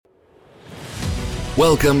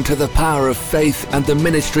Welcome to the Power of Faith and the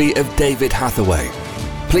ministry of David Hathaway.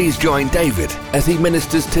 Please join David as he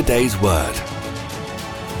ministers today's word.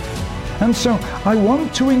 And so I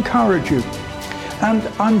want to encourage you, and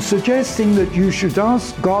I'm suggesting that you should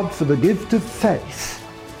ask God for the gift of faith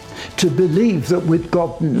to believe that with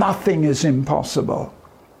God nothing is impossible.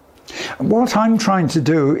 What I'm trying to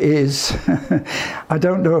do is, I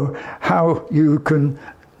don't know how you can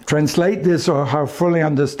translate this or how fully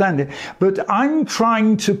understand it, but I'm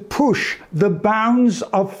trying to push the bounds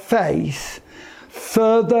of faith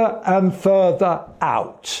further and further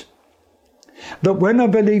out. That when I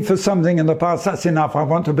believe for something in the past, that's enough. I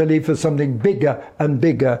want to believe for something bigger and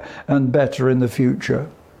bigger and better in the future.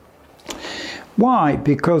 Why?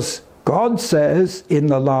 Because God says in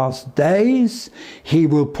the last days, He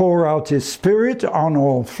will pour out His Spirit on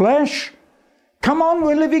all flesh. Come on,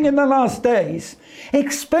 we're living in the last days.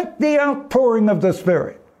 Expect the outpouring of the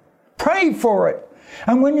Spirit. Pray for it.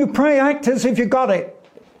 And when you pray, act as if you got it.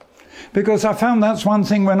 Because I found that's one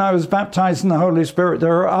thing when I was baptized in the Holy Spirit.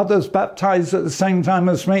 There are others baptized at the same time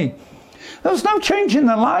as me. There was no change in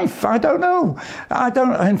their life. I don't know.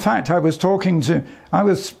 In fact, I was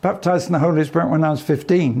baptized in the Holy Spirit when I was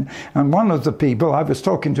 15. And one of the people I was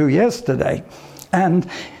talking to yesterday, and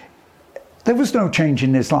there was no change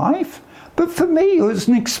in his life. But for me, it was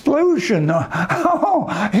an explosion.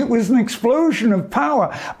 It was an explosion of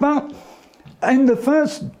power. But in the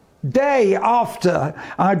first day after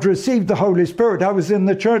I'd received the Holy Spirit, I was in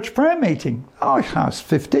the church prayer meeting. I was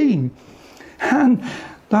 15. And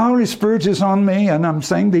the Holy Spirit is on me, and I'm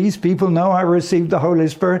saying, these people know I received the Holy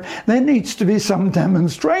Spirit. There needs to be some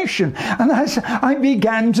demonstration. And I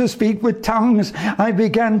began to speak with tongues. I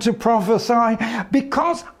began to prophesy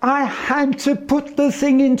because I had to put the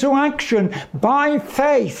thing into action by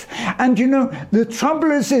faith. And you know, the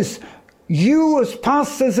trouble is this. You as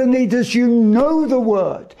pastors and leaders, you know the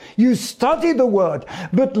Word. You study the Word.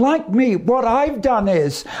 But like me, what I've done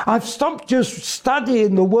is I've stopped just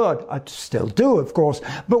studying the Word. I still do, of course.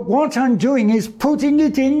 But what I'm doing is putting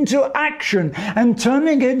it into action and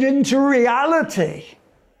turning it into reality.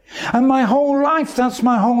 And my whole life, that's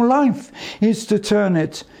my whole life, is to turn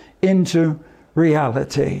it into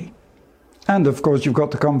reality. And of course, you've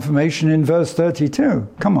got the confirmation in verse 32.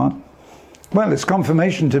 Come on. Well, it's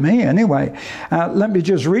confirmation to me anyway. Let me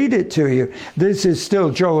just read it to you. This is still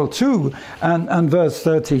Joel 2 and verse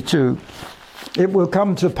 32. It will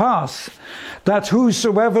come to pass that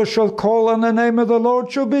whosoever shall call on the name of the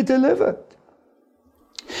Lord shall be delivered.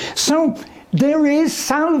 So there is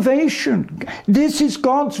salvation. This is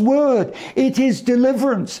God's word. It is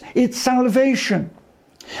deliverance. It's salvation.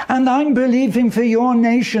 And I'm believing for your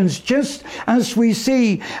nations, just as we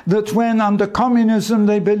see that when under communism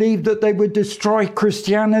they believed that they would destroy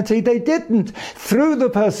Christianity. They didn't. Through the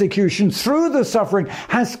persecution, through the suffering,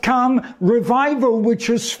 has come revival which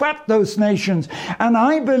has swept those nations. And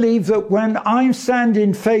I believe that when I stand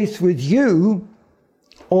in faith with you,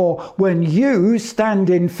 or when you stand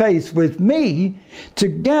in faith with me,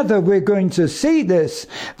 together we're going to see this,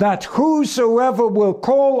 that whosoever will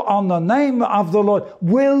call on the name of the Lord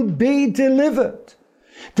will be delivered.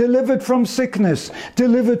 Delivered from sickness,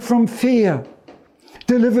 delivered from fear,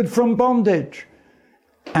 delivered from bondage,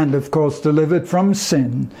 and of course delivered from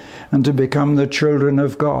sin, and to become the children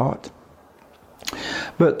of God.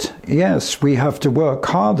 But yes, we have to work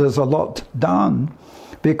hard. There's a lot done,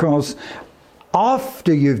 because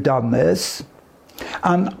after you've done this,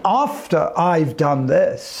 and after I've done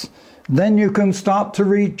this, then you can start to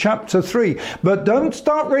read chapter 3. But don't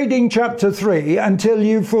start reading chapter 3 until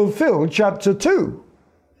you fulfill chapter 2.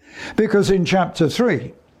 Because in chapter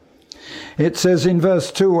 3, it says in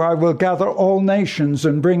verse 2, I will gather all nations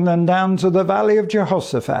and bring them down to the valley of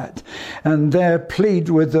Jehoshaphat, and there plead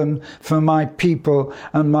with them for my people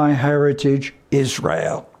and my heritage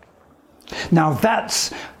Israel. Now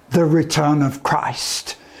that's the return of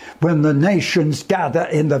Christ, when the nations gather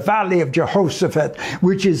in the valley of Jehoshaphat,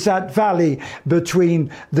 which is that valley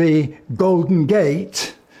between the Golden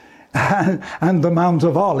Gate and the Mount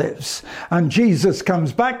of Olives. And Jesus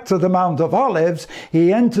comes back to the Mount of Olives.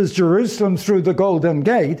 He enters Jerusalem through the Golden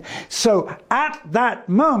Gate. So at that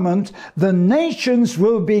moment, the nations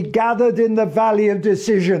will be gathered in the valley of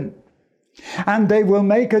decision. And they will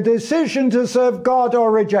make a decision to serve God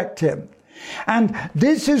or reject Him. And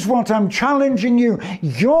this is what I'm challenging you.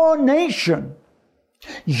 Your nation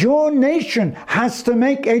has to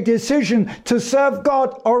make a decision to serve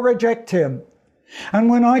God or reject Him. And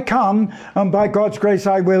when I come, and by God's grace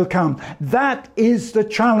I will come, that is the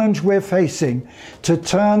challenge we're facing, to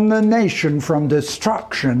turn the nation from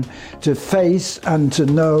destruction to face and to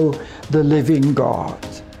know the living God.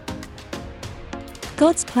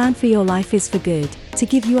 God's plan for your life is for good, to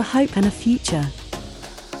give you a hope and a future.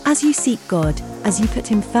 As you seek God, as you put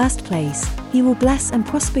Him first place, He will bless and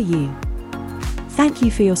prosper you. Thank you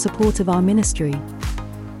for your support of our ministry.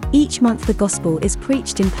 Each month the gospel is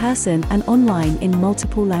preached in person and online in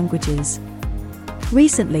multiple languages.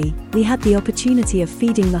 Recently, we had the opportunity of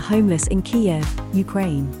feeding the homeless in Kiev,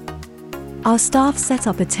 Ukraine. Our staff set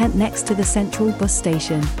up a tent next to the central bus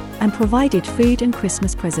station and provided food and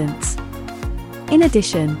Christmas presents. In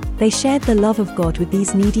addition, they shared the love of God with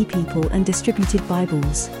these needy people and distributed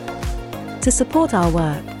Bibles. To support our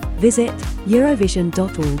work, visit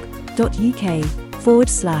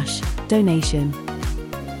eurovision.org.uk/donation.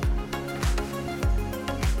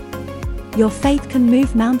 Your faith can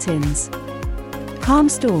move mountains, calm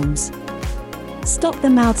storms, stop the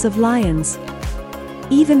mouths of lions,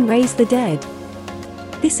 even raise the dead.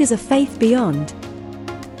 This is a faith beyond.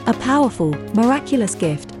 A powerful, miraculous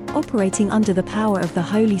gift, operating under the power of the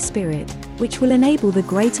Holy Spirit, which will enable the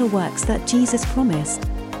greater works that Jesus promised.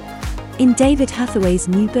 In David Hathaway's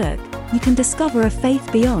new book, you can discover a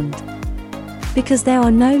faith beyond. Because there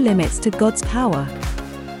are no limits to God's power.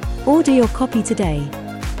 Order your copy today.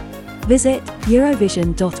 Visit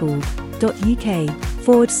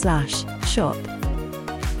eurovision.org.uk/shop.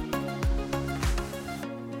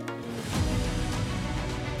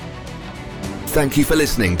 Thank you for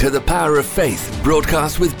listening to The Power of Faith,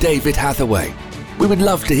 broadcast with David Hathaway. We would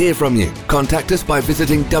love to hear from you. Contact us by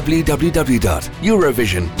visiting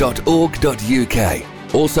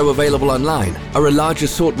www.eurovision.org.uk. Also available online are a large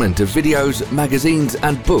assortment of videos, magazines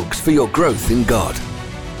and books for your growth in God.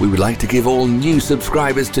 We would like to give all new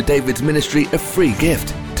subscribers to David's ministry a free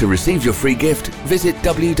gift. To receive your free gift, visit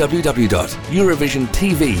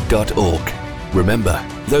www.eurovisiontv.org. Remember,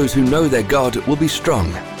 those who know their God will be strong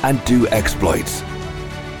and do exploits.